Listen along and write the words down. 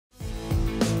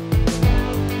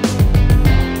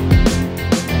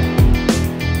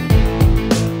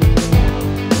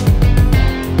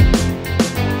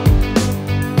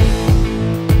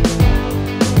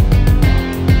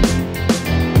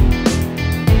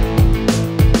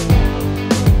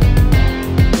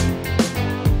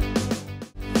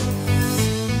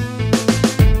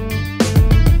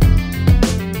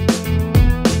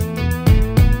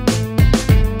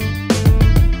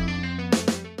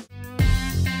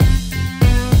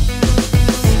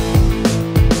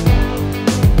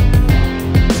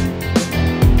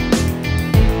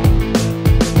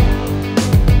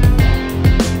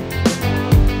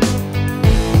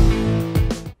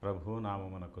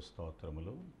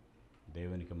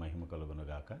దేవునికి మహిమ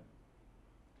కలుగునుగాక.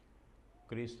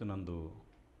 క్రీస్తునందు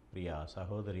ప్రియ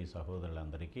సహోదరి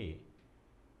సహోదరులందరికీ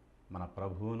మన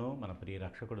ప్రభువును మన ప్రియ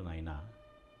రక్షకుడునైన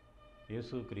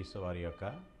యేసుక్రీస్తు వారి యొక్క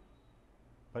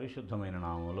పరిశుద్ధమైన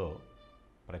నామములో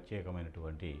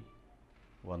ప్రత్యేకమైనటువంటి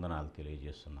వందనాలు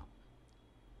తెలియజేస్తున్నాం.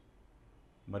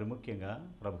 మరి ముఖ్యంగా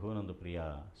ప్రభువునందు ప్రియ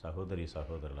సహోదరి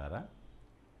సహోదరులారా,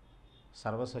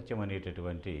 సర్వసత్యం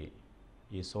అనేటటువంటి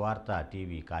ఈ సువార్త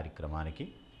టీవీ కార్యక్రమానికి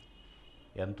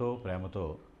ఎంతో ప్రేమతో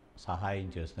సహాయం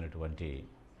చేస్తున్నటువంటి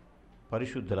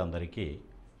పరిశుద్ధులందరికీ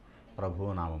ప్రభువు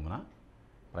నామమున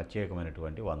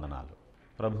ప్రత్యేకమైనటువంటి వందనాలు.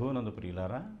 ప్రభువునందు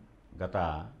ప్రియులారా, గత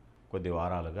కొద్ది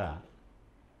వారాలుగా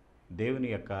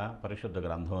దేవుని యొక్క పరిశుద్ధ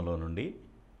గ్రంథంలో నుండి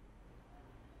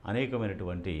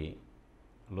అనేకమైనటువంటి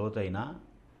లోతైన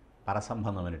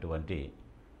పరసంబంధమైనటువంటి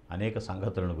అనేక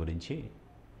సంగతులను గురించి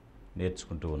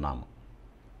నేర్చుకుంటూ ఉన్నాము.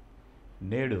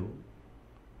 నేడు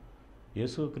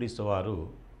యేసుక్రీస్తు వారు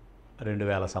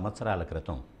 2000 సంవత్సరాల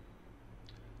క్రితం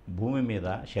భూమి మీద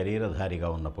శరీరధారిగా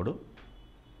ఉన్నప్పుడు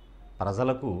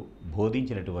ప్రజలకు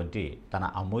బోధించినటువంటి తన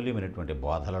అమూల్యమైనటువంటి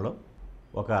బోధలలో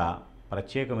ఒక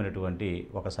ప్రత్యేకమైనటువంటి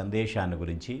ఒక సందేశాన్ని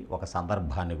గురించి, ఒక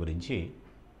సందర్భాన్ని గురించి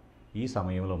ఈ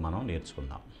సమయంలో మనం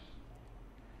నేర్చుకుందాం.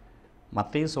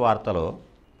 మత్తయి సువార్తలో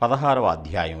 16వ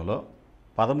అధ్యాయంలో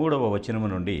 13వ వచనము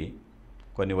నుండి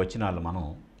కొన్ని వచనాలు మనం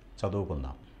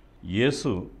చదువుకుందాం.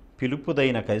 యేసు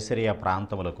పిలుపుదైన కైసరియా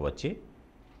ప్రాంతములకు వచ్చి,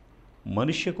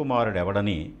 మనుష్య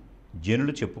కుమారుడెవడని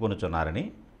జనులు చెప్పుకొనుచున్నారని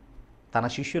తన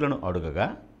శిష్యులను అడుగగా,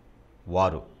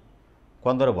 వారు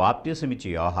కొందరు బాప్తిసమిచ్చి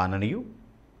యోహాననియు,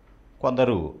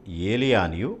 కొందరు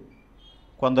ఏలియానియు,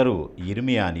 కొందరు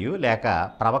యిర్మియానియు లేక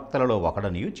ప్రవక్తలలో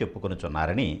ఒకడనియు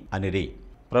చెప్పుకొనుచున్నారని అనిరి.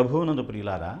 ప్రభువునందు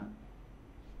ప్రియులారా,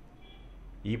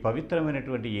 ఈ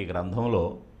పవిత్రమైనటువంటి ఈ గ్రంథంలో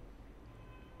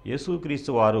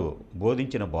యేసుక్రీస్తు వారు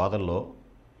బోధించిన బోధల్లో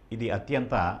ఇది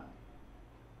అత్యంత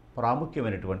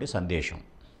ప్రాముఖ్యమైనటువంటి సందేశం.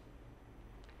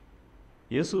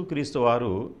 యేసుక్రీస్తు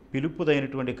వారు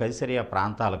పిలుపుదైనటువంటి కైసరియా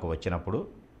ప్రాంతాలకు వచ్చినప్పుడు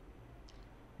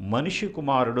మనిషి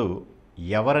కుమారుడు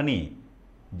ఎవరని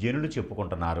జనులు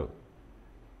చెప్పుకుంటున్నారు,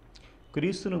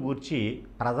 క్రీస్తును గూర్చి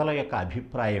ప్రజల యొక్క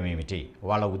అభిప్రాయం ఏమిటి,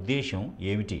 వాళ్ళ ఉద్దేశం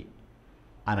ఏమిటి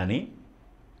అనని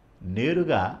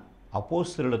నేరుగా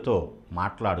అపోస్తలులతో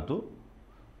మాట్లాడుతూ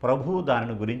ప్రభువు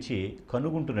దానిని గురించి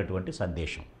కనుగొంటున్నటువంటి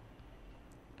సందేశం.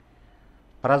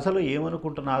 ప్రజలు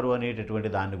ఏమనుకుంటున్నారు అనేటటువంటి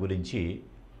దాని గురించి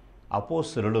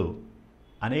అపోస్తలులు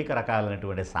అనేక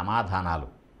రకాలైనటువంటి సమాధానాలు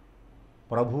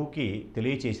ప్రభువుకి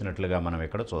తెలియచేసినట్లుగా మనం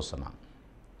ఇక్కడ చూస్తున్నాం.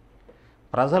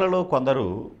 ప్రజలలో కొందరు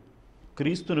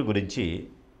క్రీస్తుని గురించి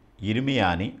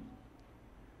యిర్మియా అని,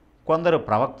 కొందరు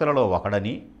ప్రవక్తలలో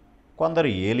ఒకడని,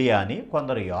 కొందరు ఏలియా అని,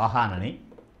 కొందరు యోహానని,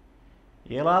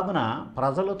 ఎలాగున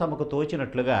ప్రజలు తమకు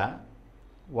తోచినట్లుగా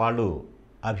వాళ్ళు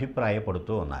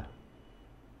అభిప్రాయపడుతూ ఉన్నారు.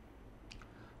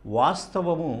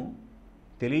 వాస్తవము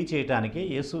తెలియచేయటానికి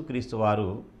యేసుక్రీస్తు వారు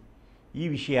ఈ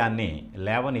విషయాన్ని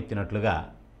లేవనెత్తినట్లుగా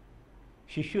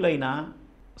శిష్యులైన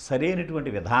సరైనటువంటి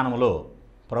విధానంలో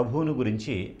ప్రభువుని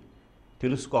గురించి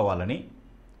తెలుసుకోవాలని,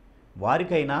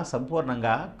 వారికైనా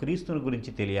సంపూర్ణంగా క్రీస్తుని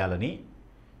గురించి తెలియాలని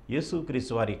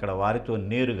యేసుక్రీస్తు వారు ఇక్కడ వారితో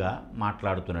నేరుగా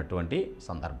మాట్లాడుతున్నటువంటి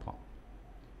సందర్భం.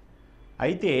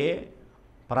 అయితే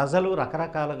ప్రజలు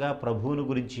రకరకాలుగా ప్రభువుని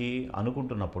గురించి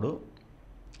అనుకుంటున్నప్పుడు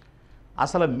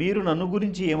అసలు మీరు నన్ను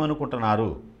గురించి ఏమనుకుంటున్నారు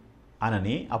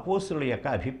అనని అపోస్తలుల యొక్క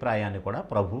అభిప్రాయాన్ని కూడా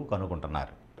ప్రభువు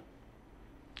కనుగొంటున్నారు.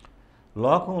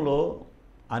 లోకంలో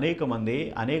అనేక మంది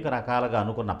అనేక రకాలుగా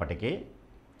అనుకున్నప్పటికీ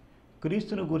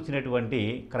క్రీస్తును గూర్చినటువంటి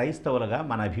క్రైస్తవులుగా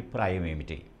మన అభిప్రాయం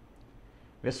ఏమిటి,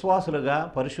 విశ్వాసులుగా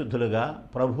పరిశుద్ధులుగా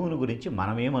ప్రభువుని గురించి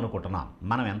మనమేమనుకుంటున్నాం,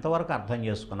 మనం ఎంతవరకు అర్థం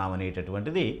చేసుకున్నాం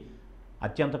అనేటటువంటిది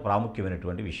అత్యంత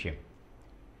ప్రాముఖ్యమైనటువంటి విషయం.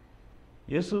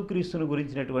 యేసుక్రీస్తుని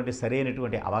గురించినటువంటి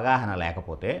సరైనటువంటి అవగాహన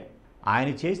లేకపోతే ఆయన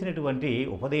చేసినటువంటి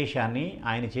ఉపదేశాన్ని,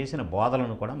 ఆయన చేసిన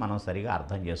బోధలను కూడా మనం సరిగా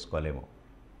అర్థం చేసుకోలేము.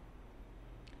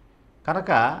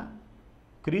 కనుక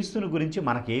క్రీస్తుని గురించి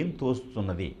మనకేం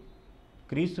తోస్తున్నది,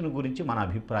 క్రీస్తుని గురించి మన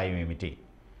అభిప్రాయం ఏమిటి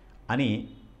అని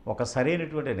ఒక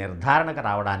సరైనటువంటి నిర్ధారణకు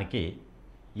రావడానికి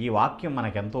ఈ వాక్యం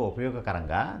మనకెంతో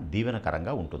ఉపయోగకరంగా,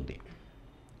 దీవెనకరంగా ఉంటుంది.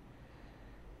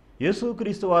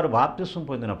 యేసుక్రీస్తు వారు బాప్తిస్మం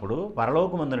పొందినప్పుడు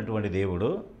పరలోకమందునటువంటి దేవుడు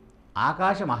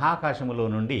ఆకాశ మహాకాశములో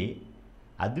నుండి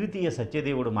అద్వితీయ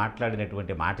సత్యదేవుడు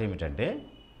మాట్లాడినటువంటి మాట ఏమిటంటే,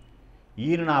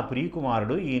 ఈయన నా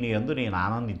ప్రియకుమారుడు, ఈయన యందు నేను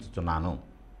ఆనందించుతున్నాను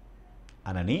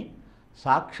అనని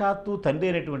సాక్షాత్తు తండ్రి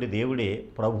అయినటువంటి దేవుడే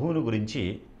ప్రభువుని గురించి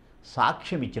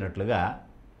సాక్ష్యం ఇచ్చినట్లుగా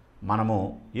మనము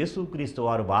యేసుక్రీస్తు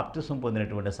వారు బాప్తిస్మం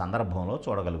పొందినటువంటి సందర్భంలో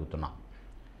చూడగలుగుతున్నాం.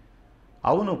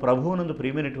 అవును, ప్రభువునందు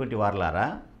ప్రియమైనటువంటి వారలారా,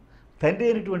 తండ్రి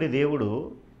అయినటువంటి దేవుడు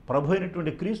ప్రభు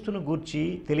అయినటువంటి క్రీస్తును గూర్చి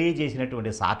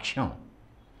తెలియజేసినటువంటి సాక్ష్యం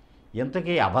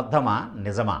ఇంతకీ అబద్ధమా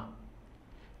నిజమా?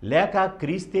 లేక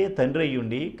క్రీస్తే తండ్రి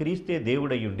అయ్యుండి క్రీస్తే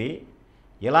దేవుడయ్యుండి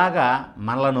ఇలాగా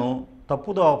మనలను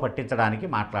తప్పుదోవ పట్టించడానికి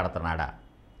మాట్లాడుతున్నాడా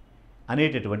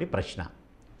అనేటటువంటి ప్రశ్న.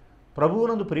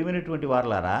 ప్రభువునందు ప్రియమైనటువంటి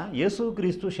వారలారా,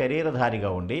 యేసుక్రీస్తు శరీరధారిగా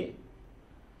ఉండి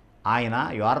ఆయన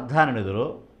యోర్దాను నదిలో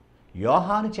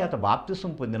యోహాను చేత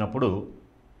బాప్తిసం పొందినప్పుడు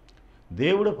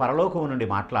దేవుడు పరలోకము నుండి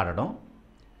మాట్లాడడం,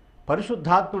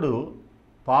 పరిశుద్ధాత్ముడు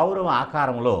పావురం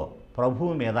ఆకారంలో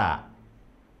ప్రభువు మీద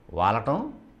వాలటం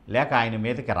లేక ఆయన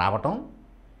మీదకి రావటం,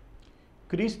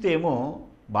 క్రీస్తేమో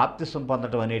బాప్తిసం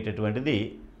పొందటం అనేటటువంటిది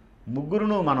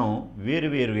ముగ్గురును మనం వేరు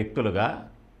వ్యక్తులుగా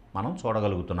మనం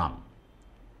చూడగలుగుతున్నాం.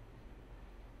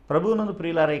 ప్రభువునందు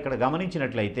ప్రియులారా, ఇక్కడ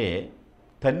గమనించినట్లయితే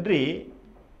తండ్రి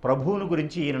ప్రభువుని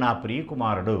గురించి ఈయన నా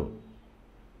ప్రియకుమారుడు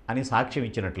అని సాక్ష్యం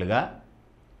ఇచ్చినట్లుగా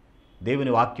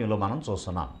దేవుని వాక్యంలో మనం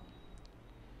చూస్తున్నాం.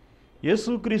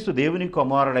 యేసుక్రీస్తు దేవుని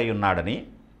కుమారుడై ఉన్నాడని,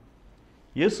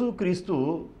 యేసుక్రీస్తు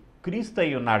క్రీస్తు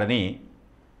అయి ఉన్నాడని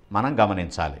మనం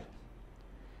గమనించాలి.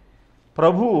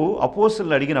 ప్రభువు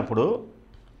అపోస్తులను అడిగినప్పుడు,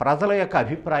 ప్రజల యొక్క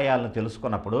అభిప్రాయాలను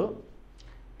తెలుసుకున్నప్పుడు,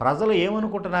 ప్రజలు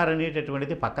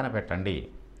ఏమనుకుంటున్నారనేటటువంటిది పక్కన పెట్టండి,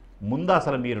 ముందు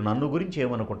అసలు మీరు నన్ను గురించి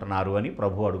ఏమనుకుంటున్నారు అని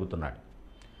ప్రభువు అడుగుతున్నాడు.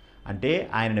 అంటే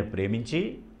ఆయనను ప్రేమించి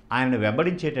ఆయనను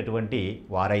వెంబడించేటటువంటి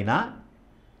వారైనా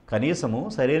కనీసము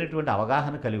సరైనటువంటి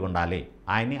అవగాహన కలిగి ఉండాలి,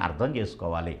 ఆయన్ని అర్థం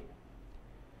చేసుకోవాలి.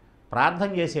 ప్రార్థన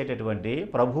చేసేటటువంటి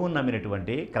ప్రభువుని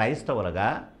నమ్మినటువంటి క్రైస్తవులుగా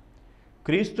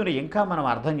క్రీస్తుని ఇంకా మనం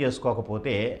అర్థం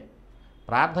చేసుకోకపోతే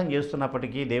ప్రార్థన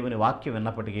చేస్తున్నప్పటికీ దేవుని వాక్యం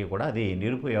విన్నప్పటికీ కూడా అది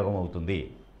నిరుపయోగం అవుతుంది,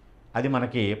 అది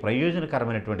మనకి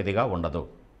ప్రయోజనకరమైనటువంటిదిగా ఉండదు.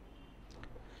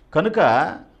 కనుక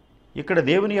ఇక్కడ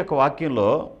దేవుని యొక్క వాక్యంలో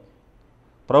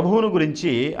ప్రభువును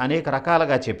గురించి అనేక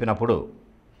రకాలుగా చెప్పినప్పుడు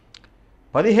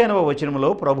 15వ వచనంలో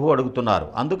ప్రభువు అడుగుతున్నారు.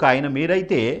 అందుకు ఆయన,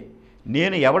 మీరైతే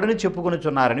నేను ఎవడని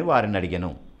చెప్పుకొనుచున్నారని వారిని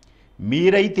అడిగాను.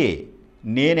 మీరైతే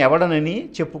నేను ఎవడనని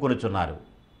చెప్పుకొనుచున్నారు,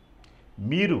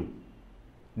 మీరు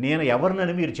నేను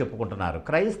ఎవరినని మీరు చెప్పుకుంటున్నారు.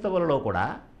 క్రైస్తవులలో కూడా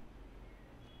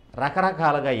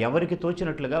రకరకాలుగా ఎవరికి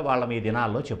తోచినట్లుగా వాళ్ళ మీ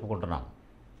దినాల్లో చెప్పుకుంటున్నాం.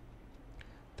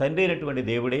 తండ్రి అయినటువంటి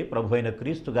దేవుడే ప్రభు అయిన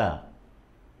క్రీస్తుగా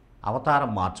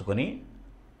అవతారం మార్చుకొని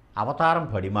అవతారం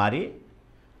పడిమారి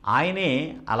ఆయనే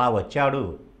అలా వచ్చాడు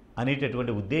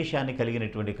అనేటటువంటి ఉద్దేశాన్ని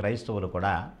కలిగినటువంటి క్రైస్తవులు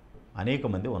కూడా అనేక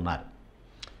మంది ఉన్నారు.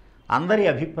 అందరి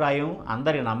అభిప్రాయం,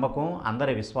 అందరి నమ్మకం,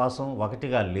 అందరి విశ్వాసం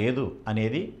ఒకటిగా లేదు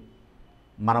అనేది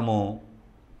మనము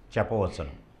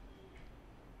చెప్పవచ్చును.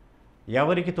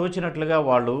 ఎవరికి తోచినట్లుగా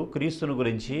వాళ్ళు క్రీస్తుని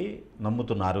గురించి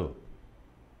నమ్ముతున్నారు.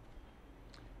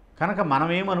 కనుక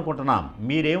మనమేమనుకుంటున్నాం,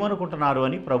 మీరేమనుకుంటున్నారు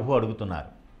అని ప్రభు అడుగుతున్నారు.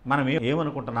 మనం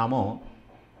ఏమనుకుంటున్నామో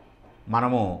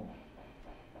మనము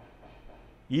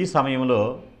ఈ సమయంలో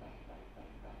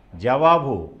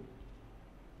జవాబు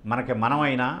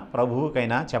మనమైనా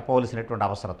ప్రభువుకైనా చెప్పవలసినటువంటి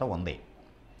అవసరత ఉంది.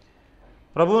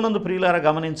 ప్రభువునందు ప్రియులారా,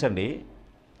 గమనించండి,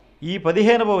 ఈ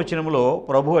 15వ వచనంలో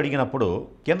ప్రభు అడిగినప్పుడు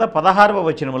కింద 16వ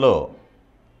వచనంలో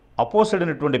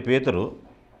అపోస్తలుడైనటువంటి పేతురు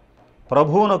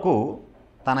ప్రభువునకు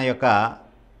తన యొక్క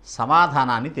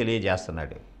సమాధానాన్ని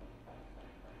తెలియజేస్తున్నాడు.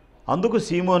 అందుకు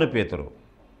సీమోను పేతురు,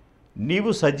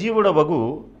 నీవు సజీవుడవగు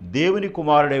దేవుని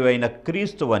కుమారుడివైన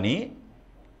క్రీస్తువని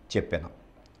చెప్పాను.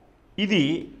 ఇది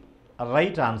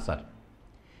రైట్ ఆన్సర్,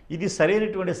 ఇది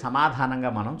సరైనటువంటి సమాధానంగా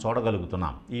మనం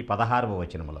చూడగలుగుతున్నాం ఈ 16వ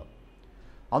వచనంలో.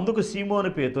 అందుకు సీమోను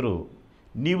పేతురు,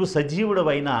 నీవు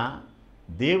సజీవుడవైన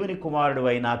దేవుని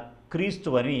కుమారుడివైన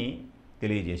క్రీస్తువని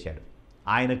తెలియజేశాడు.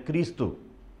 ఆయన క్రీస్తు,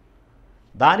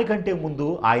 దానికంటే ముందు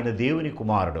ఆయన దేవుని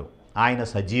కుమారుడు, ఆయన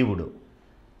సజీవుడు,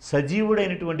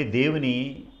 సజీవుడైనటువంటి దేవుని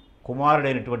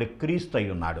కుమారుడైనటువంటి క్రీస్తు అయి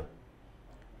ఉన్నాడు.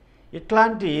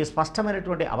 ఇట్లాంటి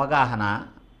స్పష్టమైనటువంటి అవగాహన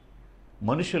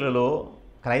మనుషులలో,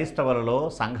 క్రైస్తవులలో,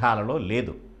 సంఘాలలో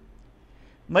లేదు.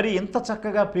 మరి ఇంత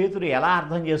చక్కగా పేతురు ఎలా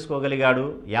అర్థం చేసుకోగలిగాడు,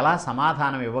 ఎలా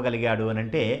సమాధానం ఇవ్వగలిగాడు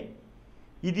అనంటే,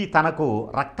 ఇది తనకు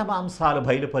రక్తమాంసాలు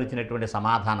బయలుపరిచినటువంటి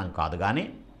సమాధానం కాదు కానీ,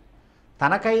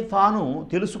 తనకై తాను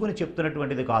తెలుసుకుని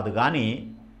చెప్తున్నటువంటిది కాదు కానీ,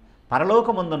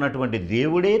 పరలోకమందున్నటువంటి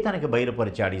దేవుడే తనకి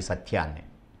బయలుపరిచాడు ఈ సత్యాన్ని.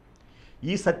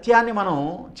 ఈ సత్యాన్ని మనం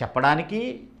చెప్పడానికి,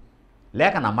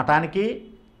 లేక నమ్మటానికి,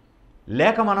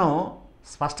 లేక మనం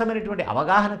స్పష్టమైనటువంటి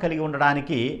అవగాహన కలిగి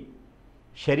ఉండడానికి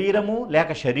శరీరము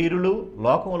లేక శరీరులు,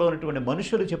 లోకంలో ఉన్నటువంటి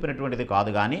మనుషులు చెప్పినటువంటిది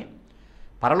కాదు కానీ,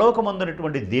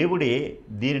 పరలోకమందున్నటువంటి దేవుడే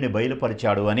దీనిని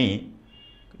బయలుపరిచాడు అని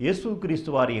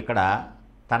యేసుక్రీస్తు వారు ఇక్కడ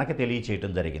తనకు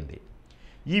తెలియచేయటం జరిగింది.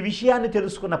 ఈ విషయాన్ని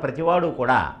తెలుసుకున్న ప్రతివాడు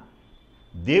కూడా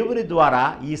దేవుని ద్వారా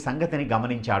ఈ సంగతిని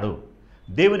గమనించాడు,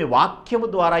 దేవుని వాక్యము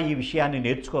ద్వారా ఈ విషయాన్ని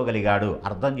నేర్చుకోగలిగాడు,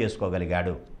 అర్థం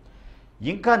చేసుకోగలిగాడు.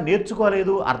 ఇంకా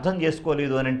నేర్చుకోలేదు, అర్థం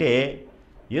చేసుకోలేదు అనంటే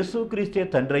యేసుక్రీస్తే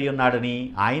తండ్రి అయి ఉన్నాడని,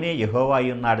 ఆయనే యెహోవా అయి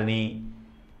ఉన్నాడని,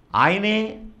 ఆయనే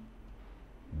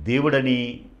దేవుడని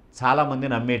చాలామంది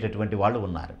నమ్మేటటువంటి వాళ్ళు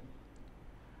ఉన్నారు.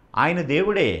 ఆయన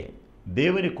దేవుడే,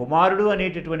 దేవుని కుమారుడు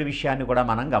అనేటటువంటి విషయాన్ని కూడా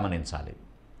మనం గమనించాలి.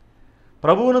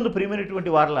 ప్రభువునందు ప్రియమైనటువంటి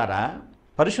వారలారా,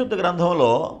 పరిశుద్ధ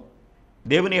గ్రంథంలో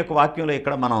దేవుని యొక్క వాక్యంలో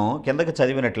ఇక్కడ మనం కిందకి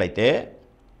చదివినట్లయితే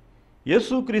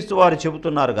యేసుక్రీస్తు వారు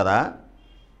చెబుతున్నారు కదా,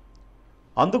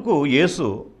 అందుకు యేసు,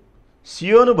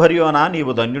 సియోను భర్యోనా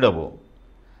నీవు ధన్యుడవు,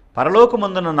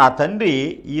 పరలోకమందున నా తండ్రి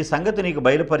ఈ సంగతి నీకు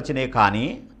బయలుపరిచినే కానీ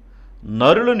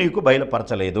నరులు నీకు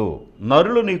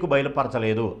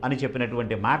బయలుపరచలేదు అని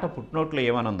చెప్పినటువంటి మాట పుట్టినోట్లో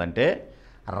ఏమనుందంటే,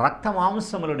 రక్త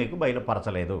మాంసములు నీకు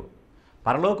బయలుపరచలేదు,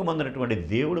 పరలోకమందునటువంటి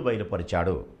దేవుడు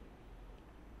బయలుపరిచాడు.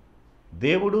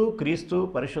 దేవుడు, క్రీస్తు,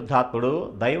 పరిశుద్ధాత్ముడు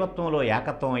దైవత్వంలో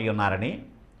ఏకత్వం అయి ఉన్నారని,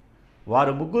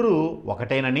 వారు ముగ్గురు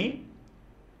ఒకటేనని,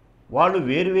 వాళ్ళు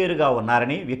వేరువేరుగా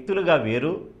ఉన్నారని, వ్యక్తులుగా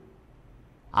వేరు,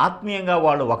 ఆత్మీయంగా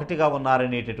వాళ్ళు ఒకటిగా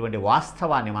ఉన్నారనేటటువంటి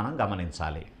వాస్తవాన్ని మనం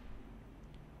గమనించాలి.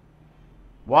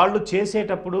 వాళ్ళు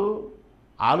చేసేటప్పుడు,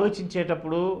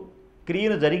 ఆలోచించేటప్పుడు,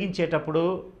 క్రియను జరిగించేటప్పుడు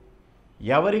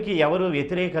ఎవరికి ఎవరు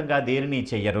వ్యతిరేకంగా దేనిని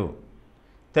చెయ్యరు.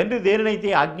 తండ్రి దేనినైతే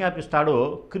ఆజ్ఞాపిస్తాడో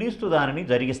క్రీస్తు దానిని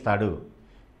జరిగిస్తాడు.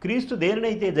 క్రీస్తు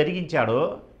దేనినైతే జరిగించాడో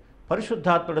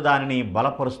పరిశుద్ధాత్ముడు దానిని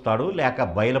బలపరుస్తాడు, లేక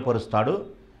బయలుపరుస్తాడు,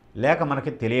 లేక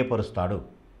మనకి తెలియపరుస్తాడు.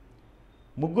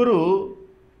 ముగ్గురు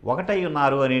ఒకటై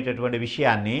ఉన్నారు అనేటటువంటి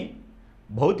విషయాన్ని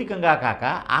భౌతికంగా కాక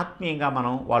ఆత్మీయంగా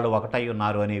మనం వాళ్ళు ఒకటై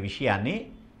ఉన్నారు అనే విషయాన్ని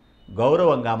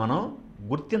గౌరవంగా మనం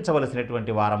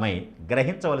గుర్తించవలసినటువంటి వారమై,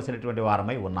 గ్రహించవలసినటువంటి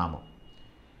వారమై ఉన్నాము.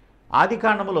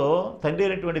 ఆదికాండములో తండ్రి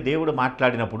అయినటువంటి దేవుడు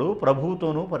మాట్లాడినప్పుడు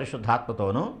ప్రభువుతోనూ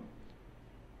పరిశుద్ధాత్మతోనూ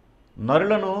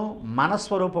నరులను మన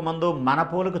స్వరూపమందు మన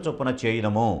పోలిక చొప్పున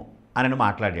చేయుదము అని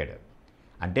మాట్లాడాడు.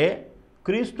 అంటే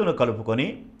క్రీస్తును కలుపుకొని,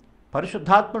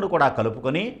 పరిశుద్ధాత్ముడు కూడా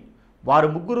కలుపుకొని, వారు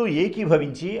ముగ్గురు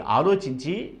ఏకీభవించి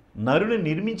ఆలోచించి నరుని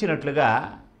నిర్మించినట్లుగా,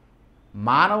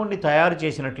 మానవుణ్ణి తయారు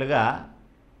చేసినట్లుగా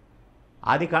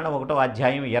ఆదికాండం 1వ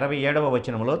అధ్యాయం 27వ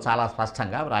వచనంలో చాలా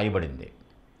స్పష్టంగా వ్రాయబడింది.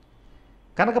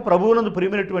 కనుక ప్రభువునందు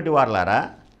ప్రియమైనటువంటి వారలారా,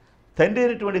 తండ్రి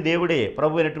అయినటువంటి దేవుడే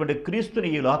ప్రభు అయినటువంటి క్రీస్తుని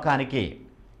ఈ లోకానికి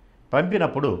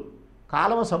పంపినప్పుడు,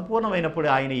 కాలము సంపూర్ణమైనప్పుడు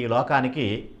ఆయన ఈ లోకానికి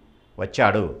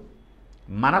వచ్చాడు.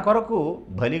 మన కొరకు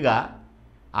బలిగా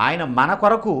ఆయన మన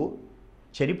కొరకు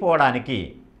చనిపోవడానికి,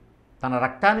 తన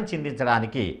రక్తాన్ని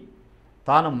చిందించడానికి,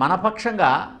 తాను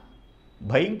మనపక్షంగా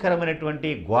భయంకరమైనటువంటి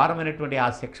ఘోరమైనటువంటి ఆ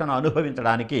శిక్షను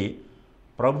అనుభవించడానికి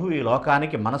ప్రభు ఈ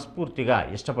లోకానికి మనస్ఫూర్తిగా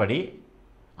ఇష్టపడి,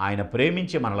 ఆయన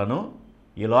ప్రేమించి మనలను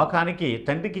ఈ లోకానికి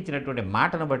తండ్రికి ఇచ్చినటువంటి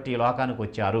మాటను బట్టి ఈ లోకానికి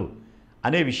వచ్చారు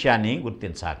అనే విషయాన్ని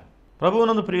గుర్తించాలి.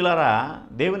 ప్రభువునందు ప్రియులారా,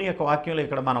 దేవుని యొక్క వాక్యంలో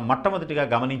ఇక్కడ మనం మొట్టమొదటిగా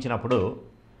గమనించినప్పుడు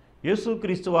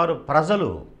యేసుక్రీస్తు వారు ప్రజలు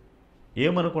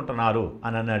ఏమనుకుంటున్నారు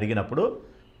అని అడిగినప్పుడు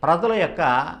ప్రజల యొక్క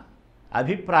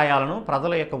అభిప్రాయాలను,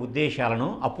 ప్రజల యొక్క ఉద్దేశాలను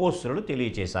అపోస్తలులు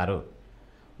తెలియచేశారు.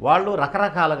 వాళ్ళు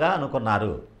రకరకాలుగా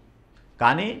అనుకున్నారు.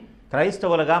 కానీ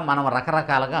క్రైస్తవులుగా మనం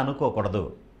రకరకాలుగా అనుకోకూడదు,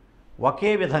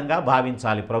 ఒకే విధంగా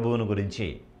భావించాలి. ప్రభువుని గురించి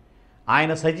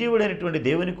ఆయన సజీవుడైనటువంటి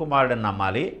దేవుని కుమారుడని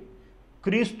నమ్మాలి,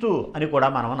 క్రీస్తు అని కూడా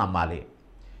మనం నమ్మాలి.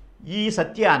 ఈ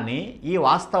సత్యాన్ని, ఈ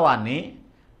వాస్తవాన్ని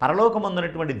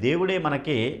పరలోకమందునటువంటి దేవుడే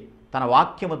మనకి తన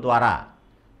వాక్యము ద్వారా,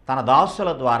 తన దాసుల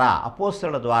ద్వారా,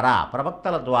 అపోస్తలుల ద్వారా,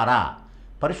 ప్రవక్తల ద్వారా,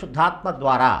 పరిశుద్ధాత్మ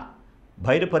ద్వారా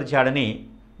బయలుపరిచాడని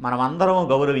మనమందరం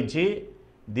గౌరవించి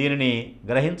దీనిని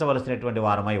గ్రహించవలసినటువంటి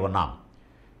వారమై ఉన్నాం.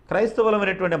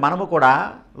 క్రైస్తవులమైనటువంటి మనము కూడా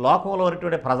లోకంలో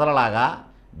ఉన్నటువంటి ప్రజలలాగా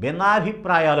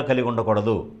భిన్నాభిప్రాయాలు కలిగి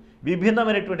ఉండకూడదు,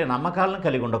 విభిన్నమైనటువంటి నమ్మకాలను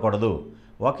కలిగి ఉండకూడదు.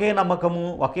 ఒకే నమ్మకము,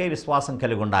 ఒకే విశ్వాసం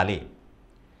కలిగి ఉండాలి.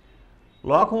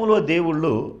 లోకంలో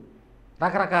దేవుళ్ళు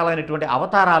రకరకాలైనటువంటి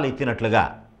అవతారాలు ఎత్తినట్లుగా,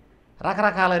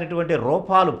 రకరకాలైనటువంటి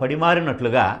రూపాలు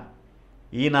పడిమారినట్లుగా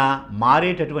ఈయన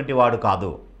మారేటటువంటి వాడు కాదు.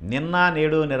 నిన్న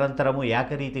నేడు నిరంతరము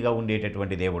ఏకరీతిగా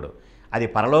ఉండేటటువంటి దేవుడు. అది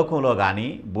పరలోకంలో కానీ,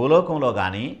 భూలోకంలో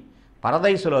కానీ,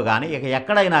 పరదైసులో కానీ, ఇక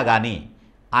ఎక్కడైనా కానీ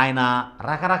ఆయన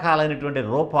రకరకాలైనటువంటి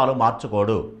రూపాలు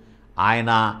మార్చుకోడు.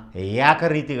 ఆయన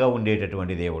ఏకరీతిగా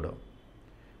ఉండేటటువంటి దేవుడు.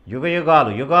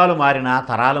 యుగాలు మారినా,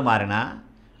 తరాలు మారినా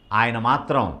ఆయన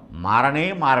మాత్రం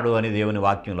మారడు అని దేవుని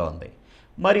వాక్యంలో ఉంది.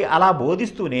 మరి అలా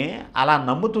బోధిస్తూనే, అలా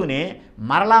నమ్ముతూనే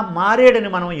మరలా మారేడని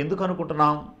మనం ఎందుకు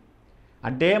అనుకుంటున్నాం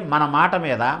అంటే, మన మాట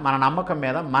మీద, మన నమ్మకం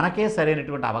మీద మనకే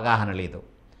సరైనటువంటి అవగాహన లేదు.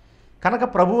 కనుక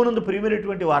ప్రభువునందు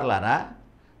ప్రియమైనటువంటి వారలారా,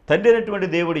 తండ్రి అయినటువంటి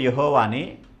దేవుడు యెహోవాని,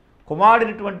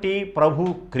 కుమారుడైనటువంటి ప్రభు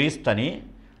క్రీస్తుని,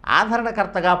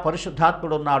 ఆదరణకర్తగా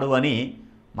పరిశుద్ధాత్ముడు ఉన్నాడు అని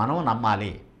మనం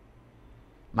నమ్మాలి.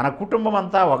 మన కుటుంబం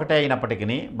అంతా ఒకటే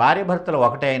అయినప్పటికీ, భార్యాభర్తలు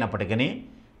ఒకటే అయినప్పటికీ,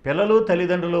 పిల్లలు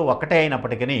తల్లిదండ్రులు ఒకటే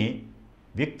అయినప్పటికీ,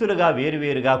 వ్యక్తులుగా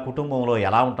వేరువేరుగా కుటుంబంలో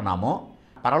ఎలా ఉంటున్నామో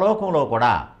పరలోకంలో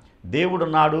కూడా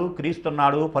దేవుడున్నాడు,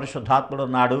 క్రీస్తున్నాడు,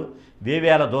 పరిశుద్ధాత్ముడున్నాడు,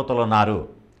 వేవేల దూతలున్నారు.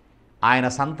 ఆయన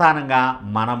సంతానంగా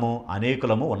మనము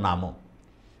అనేకులము ఉన్నాము.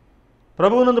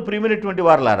 ప్రభువునందు ప్రియమైనటువంటి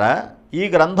వారలారా, ఈ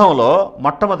గ్రంథంలో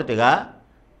మొట్టమొదటిగా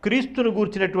క్రీస్తును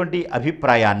గూర్చినటువంటి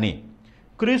అభిప్రాయాన్ని,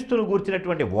 క్రీస్తును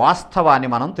గూర్చినటువంటి వాస్తవాన్ని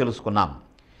మనం తెలుసుకున్నాం.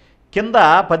 కింద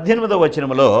 18వ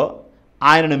వచనములో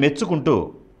ఆయనను మెచ్చుకుంటూ,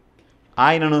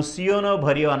 ఆయనను సియోనో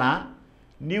భరియోనా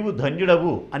నీవు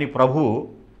ధన్యుడవు అని ప్రభువు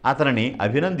అతనిని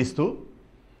అభినందిస్తూ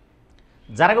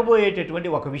జరగబోయేటటువంటి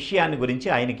ఒక విషయాన్ని గురించి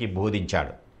ఆయనకి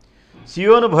బోధించాడు.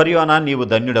 సియోను భరియోనా నీవు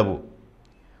ధన్యుడవు,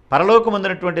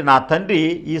 పరలోకమందునటువంటి నా తండ్రి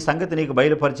ఈ సంగతి నీకు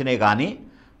బయలుపరచినే కానీ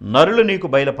నరులు నీకు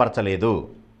బయలుపరచలేదు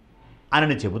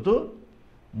అని చెబుతూ,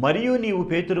 మరియు నీవు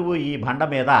పేతురువు ఈ బండ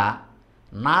మీద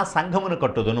నా సంఘమును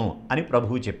కట్టుదును అని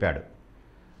ప్రభువు చెప్పాడు.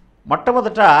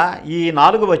 మొట్టమొదట ఈ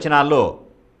 4 వచనాల్లో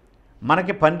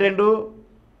మనకి 12,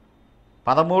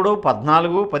 13,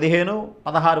 14, 15,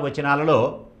 16 వచనాలలో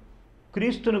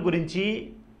క్రీస్తుని గురించి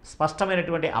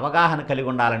స్పష్టమైనటువంటి అవగాహన కలిగి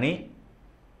ఉండాలని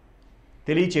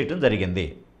తెలియచేయటం జరిగింది.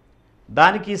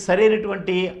 దానికి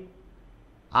సరైనటువంటి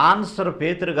ఆన్సర్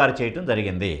పేతురు గారు చేయటం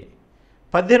జరిగింది.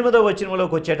 18వ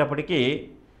వచనంలోకి వచ్చేటప్పటికి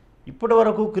ఇప్పటి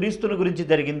వరకు క్రీస్తుని గురించి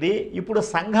జరిగింది, ఇప్పుడు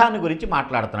సంఘాన్ని గురించి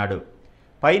మాట్లాడుతున్నాడు.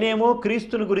 పైనేమో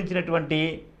క్రీస్తుని గురించినటువంటి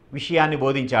విషయాన్ని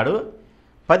బోధించాడు.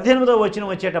 18వ వచనం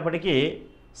వచ్చేటప్పటికి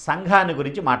సంఘాన్ని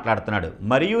గురించి మాట్లాడుతున్నాడు.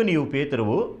 మరియు నీవు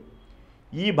పేతురువు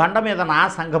ఈ బండ మీద నా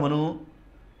సంఘమును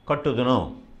కట్టుదును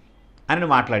అని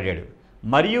మాట్లాడాడు.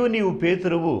 మరియు నీవు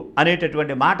పేతురువు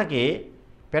అనేటటువంటి మాటకి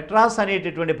పెట్రాస్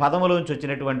అనేటటువంటి పదములోంచి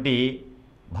వచ్చినటువంటి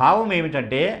భావం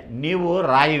ఏమిటంటే, నీవు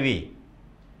రాయివి,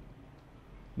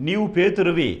 నీవు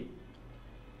పేతురువి,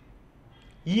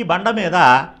 ఈ బండ మీద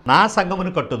నా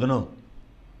సంఘమును కట్టుదును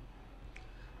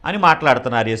అని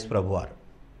మాట్లాడుతున్నారు యేసు ప్రభువారు.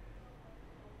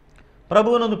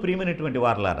 ప్రభువునందు ప్రియమైనటువంటి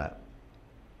వారలారా,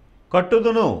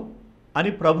 కట్టుదును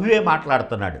అని ప్రభువే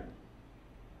మాట్లాడుతున్నాడు.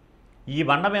 ఈ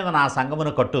బండ మీద నా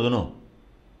సంఘమును కట్టుదును,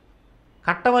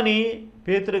 కట్టమని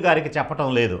పేతురు గారికి చెప్పటం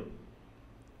లేదు.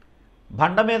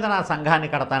 బండ మీద నా సంఘాన్ని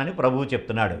కడతానని ప్రభువు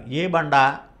చెప్తున్నాడు. ఏ బండ?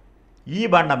 ఈ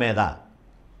బండ మీద.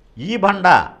 ఈ బండ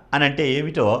అని అంటే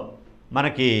ఏమిటో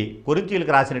మనకి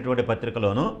కొరింథీయులకు రాసినటువంటి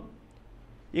పత్రికలోను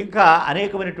ఇంకా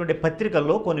అనేకమైనటువంటి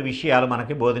పత్రికల్లో కొన్ని విషయాలు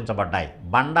మనకి బోధించబడ్డాయి.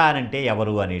 బండ అనంటే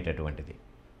ఎవరు అనేటటువంటిది.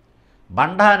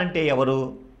 బండ అనంటే ఎవరు?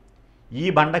 ఈ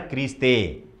బండ క్రీస్తే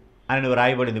అని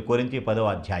వ్రాయబడింది కొరింథీ 10వ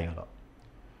అధ్యాయంలో.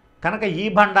 కనుక ఈ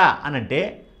బండ అనంటే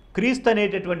క్రీస్తు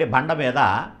అనేటటువంటి బండ మీద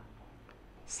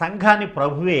సంఘాన్ని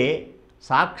ప్రభువే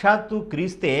సాక్షాత్తు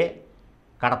క్రీస్తే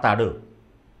కడతాడు.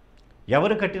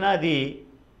 ఎవరు కట్టినా అది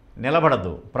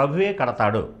నిలబడదు, ప్రభువే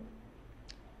కడతాడు.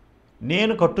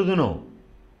 నేను కట్టుదును,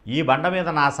 ఈ బండ మీద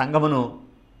నా సంఘమును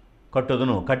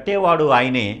కట్టుదును, కట్టేవాడు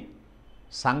ఆయనే,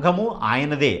 సంఘము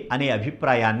ఆయనదే అనే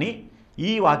అభిప్రాయాన్ని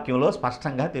ఈ వాక్యంలో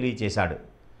స్పష్టంగా తెలియచేశాడు.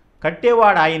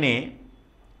 కట్టేవాడు ఆయనే,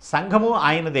 సంఘము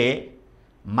ఆయనదే.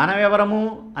 మనమెవరము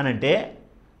అనంటే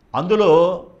అందులో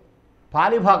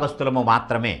పాలిభాగస్తులము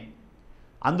మాత్రమే,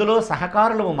 అందులో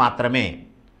సహకారులము మాత్రమే,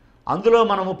 అందులో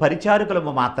మనము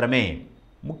పరిచారకులము మాత్రమే.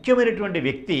 ముఖ్యమైనటువంటి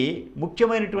వ్యక్తి,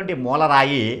 ముఖ్యమైనటువంటి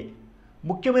మూలరాయి,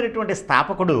 ముఖ్యమైనటువంటి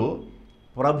స్థాపకుడు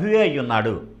ప్రభువే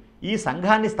అయ్యున్నాడు. ఈ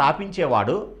సంఘాన్ని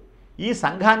స్థాపించేవాడు, ఈ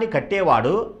సంఘాన్ని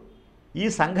కట్టేవాడు, ఈ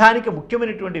సంఘానికి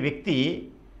ముఖ్యమైనటువంటి వ్యక్తి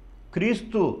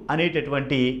క్రీస్తు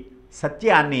అనేటటువంటి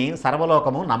సత్యాన్ని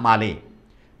సర్వలోకము నమ్మాలి,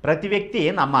 ప్రతి వ్యక్తి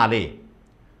నమ్మాలి.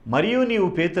 మరియు నీవు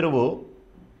పేతురువు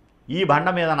ఈ బండ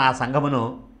మీద నా సంఘమును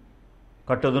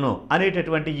కట్టుదును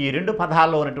అనేటటువంటి ఈ 2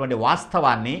 పదాల్లో ఉన్నటువంటి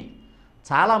వాస్తవాన్ని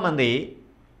చాలామంది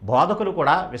బోధకులు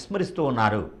కూడా విస్మరిస్తూ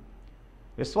ఉన్నారు.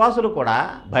 విశ్వాసులు కూడా,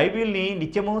 బైబిల్ని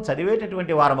నిత్యము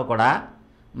చదివేటటువంటి వారము కూడా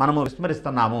మనము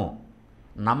విస్మరిస్తున్నాము,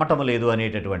 నమ్మటము లేదు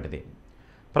అనేటటువంటిది.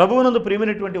 ప్రభువునందు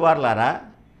ప్రియమైనటువంటి వారలారా,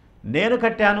 నేను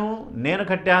కట్టాను, నేను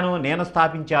కట్టాను, నేను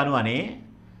స్థాపించాను అని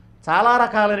చాలా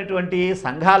రకాలైనటువంటి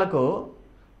సంఘాలకు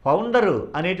ఫౌండరు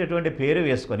అనేటటువంటి పేరు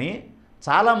వేసుకొని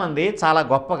చాలామంది చాలా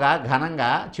గొప్పగా ఘనంగా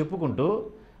చెప్పుకుంటూ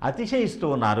అతిశయిస్తూ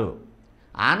ఉన్నారు,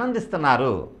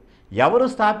 ఆనందిస్తున్నారు. ఎవరు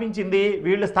స్థాపించింది?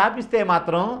 వీళ్ళు స్థాపిస్తే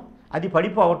మాత్రం అది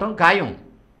పడిపోవటం ఖాయం,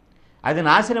 అది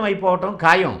నాశనం అయిపోవటం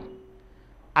ఖాయం,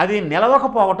 అది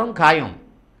నిలవకపోవటం ఖాయం.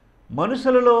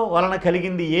 మనుషులలో వలన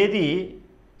కలిగింది ఏది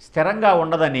స్థిరంగా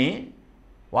ఉండదని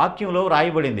వాక్యంలో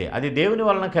రాయబడింది. అది దేవుని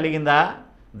వలన కలిగిందా?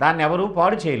 దాన్ని ఎవరూ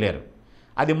పాడు చేయలేరు.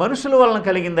 అది మనుషుల వలన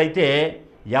కలిగిందైతే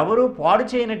ఎవరూ పాడు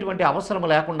చేయనటువంటి అవసరం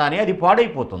లేకుండానే అది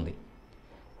పాడైపోతుంది.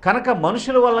 కనుక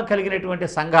మనుషుల వలన కలిగినటువంటి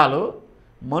సంఘాలు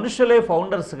మనుషులే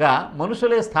ఫౌండర్స్గా,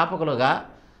 మనుషులే స్థాపకులుగా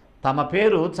తమ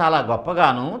పేరు చాలా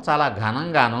గొప్పగాను, చాలా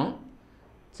ఘనంగాను,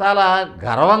 చాలా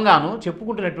గర్వంగాను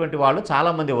చెప్పుకుంటున్నటువంటి వాళ్ళు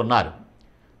చాలామంది ఉన్నారు.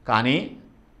 కానీ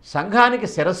సంఘానికి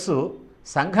శిరస్సు,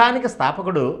 సంఘానికి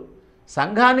స్థాపకుడు,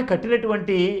 సంఘాన్ని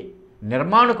కట్టినటువంటి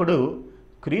నిర్మాణకుడు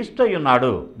క్రీస్తు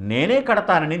అయ్యున్నాడు, నేనే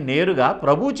కడతానని నేరుగా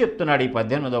ప్రభువు చెప్తున్నాడు ఈ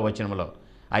 18వ వచనంలో.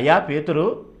 అయ్యా పేతురు,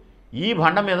 ఈ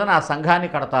బండ మీద నా సంఘాన్ని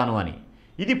కడతాను అని.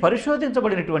 ఇది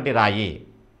పరిశోధించబడినటువంటి రాయి,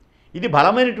 ఇది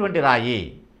బలమైనటువంటి రాయి.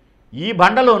 ఈ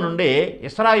బండలో నుండే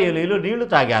ఇశ్రాయేలీయులు నీళ్లు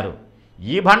తాగారు.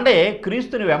 ఈ బండే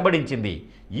క్రీస్తుని వెంబడించింది.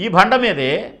 ఈ బండ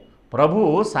మీదే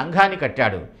ప్రభువు సంఘాన్ని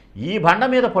కట్టాడు. ఈ బండ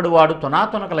మీద పడువాడు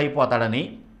తునాతునకలైపోతాడని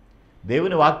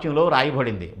దేవుని వాక్యంలో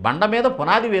రాయబడింది. బండ మీద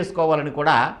పునాది వేసుకోవాలని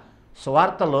కూడా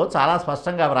సువార్తల్లో చాలా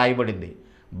స్పష్టంగా వ్రాయబడింది.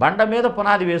 బండ మీద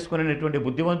పునాది వేసుకునేటువంటి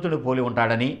బుద్ధివంతుడు పోలి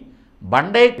ఉంటాడని,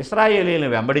 బండే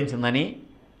ఇశ్రాయేలీయులను వెంబడించిందని,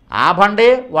 ఆ బండే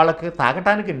వాళ్ళకి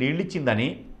తాగటానికి నీళ్ళిచ్చిందని,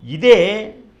 ఇదే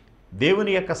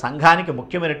దేవుని యొక్క సంఘానికి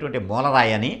ముఖ్యమైనటువంటి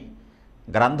మూలరాయని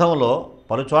గ్రంథంలో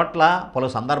పలుచోట్ల పలు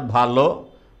సందర్భాల్లో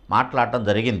మాట్లాడటం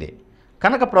జరిగింది.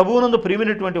 కనుక ప్రభువునందు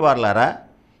ప్రియమైనటువంటి వారులారా,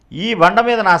 ఈ బండ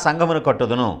మీద నా సంఘమును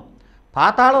కట్టుదును,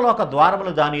 పాతాళలోక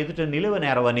ద్వారములు దాని ఎదుట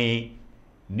నిలువనేరవని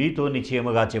నీతో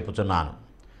నిశ్చయముగా చెప్పుచున్నాను.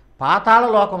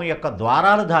 పాతాళలోకము యొక్క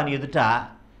ద్వారాలు దాని ఎదుట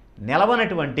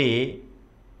నిలవనటువంటి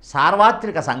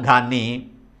సార్వత్రిక సంఘాన్ని,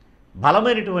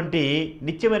 బలమైనటువంటి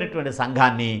నిత్యమైనటువంటి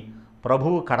సంఘాన్ని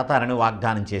ప్రభువు కడతారని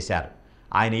వాగ్దానం చేశారు.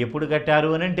 ఆయన ఎప్పుడు కట్టారు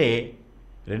అని అంటే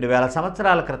 2000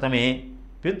 సంవత్సరాల క్రితమే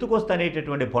పెంతుకొస్తు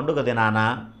అనేటటువంటి పండుగ దినాన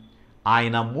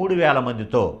ఆయన 3000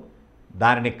 మందితో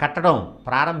దానిని కట్టడం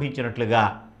ప్రారంభించినట్లుగా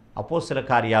అపోస్తల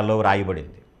కార్యాల్లో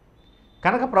వ్రాయబడింది.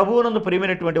 కనుక ప్రభువునందు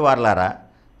ప్రియమైనటువంటి వారలారా,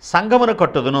 సంఘమును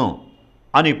కట్టుదును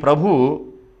అని ప్రభువు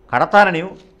కడతానని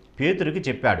పేతురికి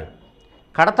చెప్పాడు.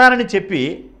 కడతానని చెప్పి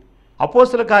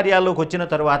అపోస్తల కార్యాల్లోకి వచ్చిన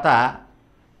తరువాత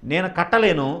నేను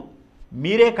కట్టలేను,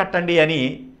 మీరే కట్టండి అని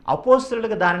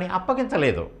అపోస్తలులకు దానిని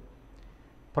అప్పగించలేదు.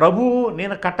 ప్రభువు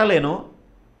నేను కట్టలేను,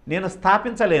 నేను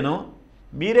స్థాపించలేను,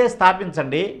 మీరే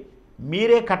స్థాపించండి,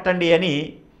 మీరే కట్టండి అని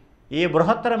ఈ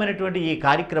బృహత్తరమైనటువంటి ఈ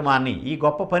కార్యక్రమాన్ని, ఈ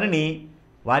గొప్ప పనిని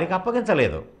వారికి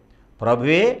అప్పగించలేదు.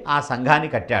 ప్రభువే ఆ సంఘాన్ని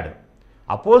కట్టాడు.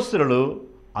 అపోస్తలులు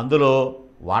అందులో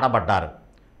వాడబడ్డారు.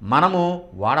 మనము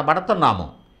వాడబడుతున్నాము,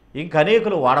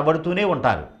 ఇంకనేకులు వాడబడుతూనే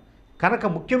ఉంటారు. కనుక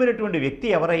ముఖ్యమైనటువంటి వ్యక్తి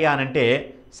ఎవరయ్యా అనంటే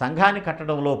సంఘాన్ని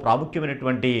కట్టడంలో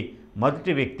ప్రాముఖ్యమైనటువంటి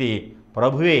మొదటి వ్యక్తి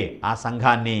ప్రభువే ఆ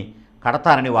సంఘాన్ని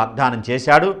కడతారని వాగ్దానం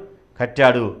చేశాడు,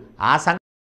 కట్టాడు. ఆ సంఘం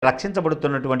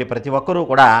రక్షించబడుతున్నటువంటి ప్రతి ఒక్కరూ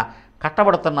కూడా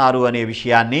కట్టబడుతున్నారు అనే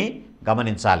విషయాన్ని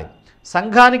గమనించాలి.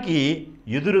 సంఘానికి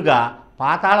ఎదురుగా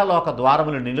పాతాళలోక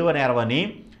ద్వారములు నిలువనేరవని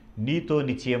నీతో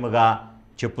నిశ్చయముగా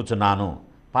చెప్పుచున్నాను.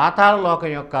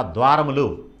 పాతాళలోకం యొక్క ద్వారములు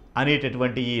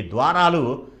అనేటటువంటి ఈ ద్వారాలు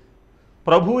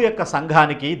ప్రభు యొక్క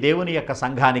సంఘానికి, దేవుని యొక్క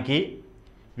సంఘానికి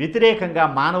వ్యతిరేకంగా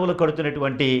మానవులు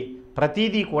కడుతున్నటువంటి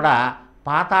ప్రతీదీ కూడా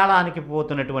పాతాళానికి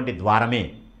పోతున్నటువంటి ద్వారమే.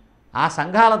 ఆ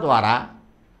సంఘాల ద్వారా,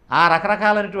 ఆ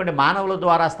రకరకాలైనటువంటి మానవుల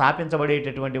ద్వారా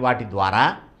స్థాపించబడేటటువంటి వాటి ద్వారా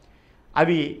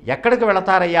అవి ఎక్కడికి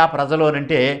వెళతారయ్యా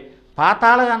ప్రజలోనంటే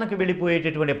పాతాళానికి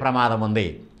వెళ్ళిపోయేటటువంటి ప్రమాదం ఉంది.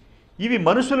 ఇవి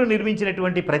మనుషులు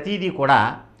నిర్మించినటువంటి ప్రతీదీ కూడా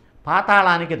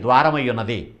పాతాళానికి ద్వారమై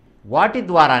ఉన్నది. వాటి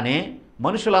ద్వారానే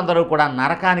మనుషులందరూ కూడా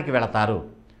నరకానికి వెళతారు,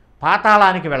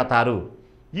 పాతాళానికి వెళతారు.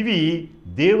 ఇవి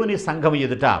దేవుని సంఘం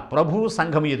ఎదుట, ప్రభువు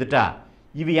సంఘం ఎదుట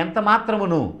ఇవి ఎంత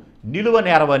మాత్రమును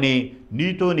నిలువనేరవని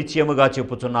నీతో నిశ్చయముగా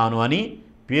చెప్పుచున్నాను అని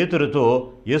పేతురుతో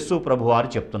యేసు ప్రభువారు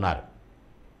చెప్తున్నారు.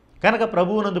 కనుక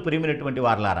ప్రభువునందు ప్రియమైనటువంటి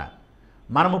వారలారా,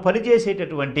 మనము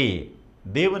పనిచేసేటటువంటి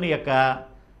దేవుని యొక్క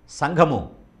సంఘము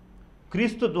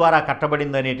క్రీస్తు ద్వారా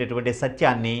కట్టబడిందనేటటువంటి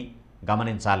సత్యాన్ని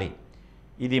గమనించాలి.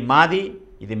 ఇది మాది,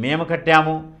 ఇది మేము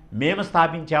కట్టాము, మేము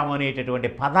స్థాపించాము అనేటటువంటి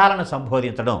పదాలను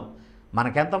సంబోధించడం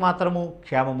మనకెంత మాత్రము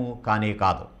క్షేమము కానే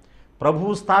కాదు.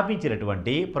 ప్రభువు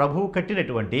స్థాపించినటువంటి, ప్రభువు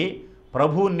కట్టినటువంటి,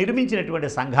 ప్రభువు నిర్మించినటువంటి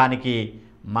సంఘానికి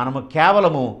మనము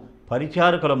కేవలము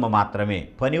పరిచారకులము మాత్రమే,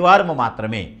 పనివారము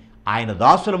మాత్రమే, ఆయన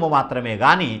దాసులము మాత్రమే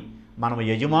కానీ మనము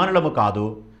యజమానులము కాదు,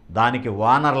 దానికి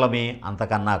వానర్లమే,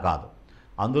 అంతకన్నా కాదు.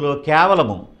 అందులో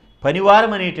కేవలము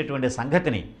పనివారం అనేటటువంటి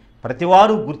సంగతిని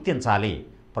ప్రతివారు గుర్తించాలి.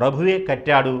 ప్రభువే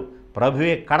కట్టాడు,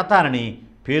 ప్రభువే కడతానని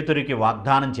పేతురికి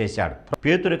వాగ్దానం చేశాడు.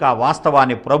 పేతురికి ఆ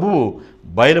వాస్తవాన్ని ప్రభువు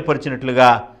బయలుపరిచినట్లుగా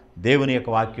దేవుని యొక్క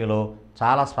వాక్యంలో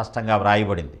చాలా స్పష్టంగా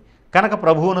వ్రాయబడింది. కనుక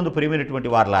ప్రభువునందు ప్రియమైనటువంటి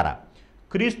వారలారా,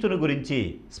 క్రీస్తుని గురించి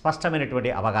స్పష్టమైనటువంటి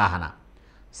అవగాహన,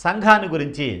 సంఘాన్ని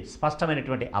గురించి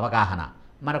స్పష్టమైనటువంటి అవగాహన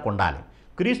మనకు ఉండాలి.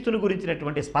 క్రీస్తుని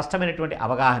గురించినటువంటి స్పష్టమైనటువంటి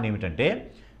అవగాహన ఏమిటంటే,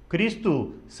 క్రీస్తు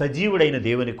సజీవుడైన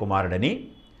దేవుని కుమారుడని,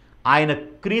 ఆయన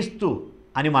క్రీస్తు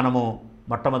అని మనము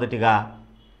మొట్టమొదటిగా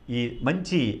ఈ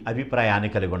మంచి అభిప్రాయాన్ని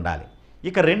కలిగి ఉండాలి.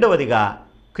 ఇక రెండవదిగా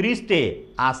క్రీస్తే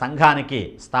ఆ సంఘానికి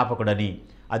స్థాపకుడని,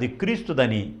 అది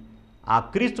క్రీస్తుదని, ఆ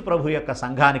క్రీస్తు ప్రభు యొక్క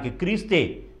సంఘానికి క్రీస్తే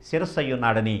శిరస్సు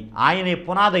అయ్యున్నాడని, ఆయనే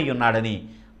పునాదయ్యున్నాడని,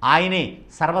 ఆయనే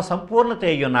సర్వసంపూర్ణత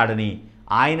అయ్యున్నాడని,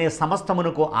 ఆయనే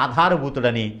సమస్తమునకు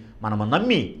ఆధారభూతుడని మనము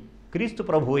నమ్మి క్రీస్తు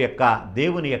ప్రభు యొక్క,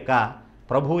 దేవుని యొక్క,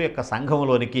 ప్రభు యొక్క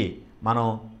సంఘంలోనికి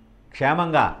మనం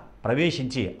క్షేమంగా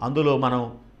ప్రవేశించి అందులో మనం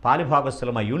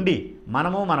పాలిభాగస్థులమై ఉండి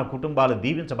మనము మన కుటుంబాలు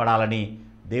దీవించబడాలని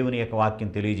దేవుని యొక్క వాక్యం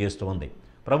తెలియజేస్తూ ఉంది.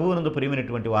 ప్రభువునందు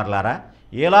ప్రియమైనటువంటి వారలారా,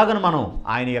 ఎలాగను మనం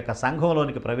ఆయన యొక్క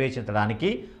సంఘంలోనికి ప్రవేశించడానికి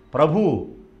ప్రభువు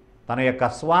తన యొక్క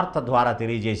స్వార్థ ద్వారా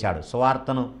తెలియజేశాడు.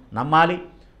 స్వార్థను నమ్మాలి,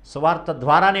 స్వార్థ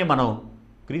ద్వారానే మనం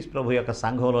క్రీస్తు ప్రభు యొక్క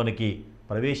సంఘంలోనికి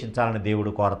ప్రవేశించాలని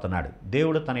దేవుడు కోరుతున్నాడు.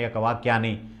 దేవుడు తన యొక్క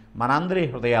వాక్యాన్ని మనందరి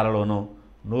హృదయాలలోనూ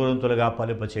నూరంతులుగా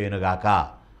ఫలింపచేయునుగాక.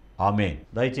 ఆమేన్.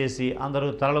 దయచేసి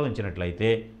అందరూ తలలు ఉంచినట్లయితే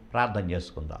ప్రార్థన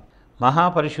చేసుకుందాం.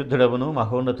 మహాపరిశుద్ధుడవును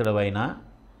మహోన్నతుడవైన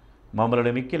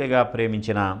మమ్మల్ని మిక్కిలిగా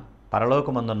ప్రేమించిన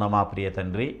పరలోకమందున్న మా ప్రియ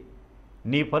తండ్రి,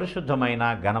 నీ పరిశుద్ధమైన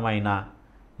ఘనమైన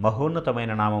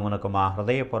మహోన్నతమైన నామమునకు మా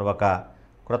హృదయపూర్వక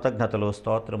కృతజ్ఞతలు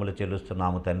స్తోత్రములు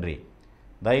చెల్లిస్తున్నాము తండ్రి.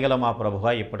 దయగల మా ప్రభువ,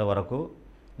 ఇప్పటి వరకు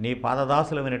నీ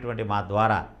పాదదాసులమైనటువంటి మా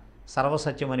ద్వారా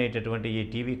సర్వసత్యం అనేటటువంటి ఈ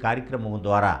టీవీ కార్యక్రమం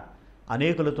ద్వారా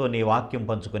అనేకులతో నీ వాక్యం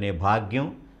పంచుకునే భాగ్యం,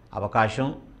 అవకాశం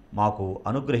మాకు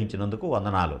అనుగ్రహించినందుకు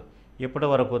వందనాలు. ఇప్పటి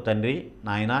వరకు తండ్రి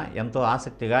నాయన ఎంతో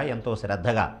ఆసక్తిగా, ఎంతో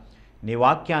శ్రద్ధగా నీ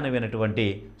వాక్యాన్ని వినటువంటి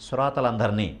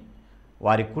శ్రోతలందరినీ,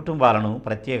 వారి కుటుంబాలను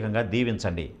ప్రత్యేకంగా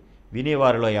దీవించండి.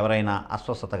 వినేవారిలో ఎవరైనా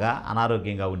అస్వస్థతగా,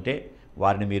 అనారోగ్యంగా ఉంటే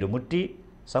వారిని మీరు ముట్టి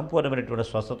సంపూర్ణమైనటువంటి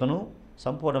స్వస్థతను,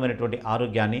 సంపూర్ణమైనటువంటి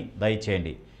ఆరోగ్యాన్ని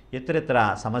దయచేయండి. ఇతరితర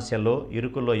సమస్యల్లో,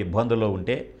 ఇరుకుల్లో, ఇబ్బందుల్లో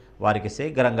ఉంటే వారికి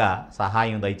శీఘ్రంగా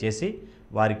సహాయం దయచేసి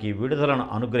వారికి విడుదలను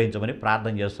అనుగ్రహించమని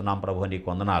ప్రార్థన చేస్తున్నాం. ప్రభు నీకు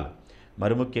వందనాలు.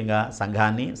 మరి ముఖ్యంగా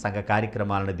సంఘాన్ని, సంఘ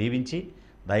కార్యక్రమాలను దీవించి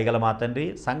దయగల మా తండ్రి,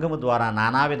 సంఘము ద్వారా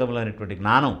నానా విధములైనటువంటి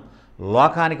జ్ఞానం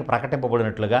లోకానికి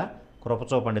ప్రకటింపబడినట్లుగా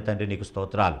కృపచూపండి తండ్రి, నీకు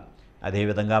స్తోత్రాలు.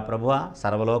 అదేవిధంగా ప్రభువ,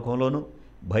 సర్వలోకంలోనూ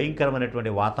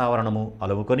భయంకరమైనటువంటి వాతావరణము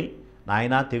అలుముకొని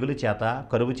నాయన తెగులు చేత,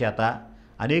 కరువు చేత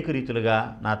అనేక రీతులుగా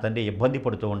నా తండ్రి ఇబ్బంది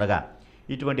పడుతూ ఉండగా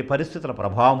ఇటువంటి పరిస్థితుల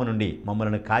ప్రభావం నుండి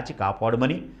మమ్మల్ని కాచి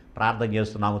కాపాడమని ప్రార్థన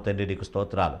చేస్తున్నాము తండ్రి, నీకు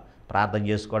స్తోత్రాలు. ప్రార్థన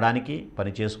చేసుకోవడానికి,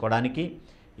 పని చేసుకోవడానికి,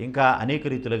 ఇంకా అనేక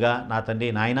రీతులుగా నా తండ్రి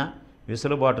నాయన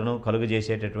విసులుబాటును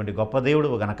కలుగజేసేటటువంటి గొప్ప దేవుడు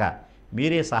గనక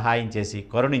మీరే సహాయం చేసి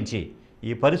కరుణించి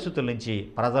ఈ పరిస్థితుల నుంచి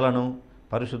ప్రజలను,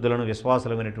 పరిశుద్ధులను,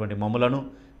 విశ్వాసులమైనటువంటి మమ్ములను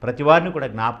ప్రతి వారిని కూడా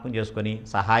జ్ఞాపకం చేసుకొని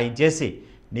సహాయం చేసి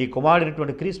నీ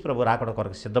కుమారుడైనటువంటి క్రీస్తు ప్రభు రాకడ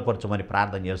కొరకు సిద్ధపరచమని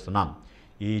ప్రార్థన చేస్తున్నాం.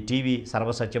 ఈ టీవీ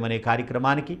సర్వసత్యం అనే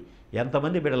కార్యక్రమానికి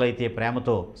ఎంతమంది బిడ్డలైతే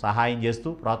ప్రేమతో సహాయం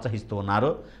చేస్తూ ప్రోత్సహిస్తూ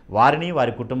ఉన్నారో వారిని,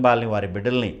 వారి కుటుంబాలని, వారి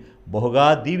బిడ్డల్ని బహుగా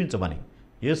దీవించమని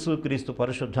యేసుక్రీస్తు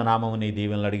పరిశుద్ధ నామముని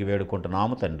దీవెనలు అడిగి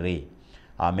వేడుకుంటున్నాము తండ్రి.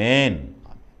 ఆమేన్.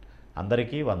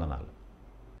 అందరికీ వందనాలు.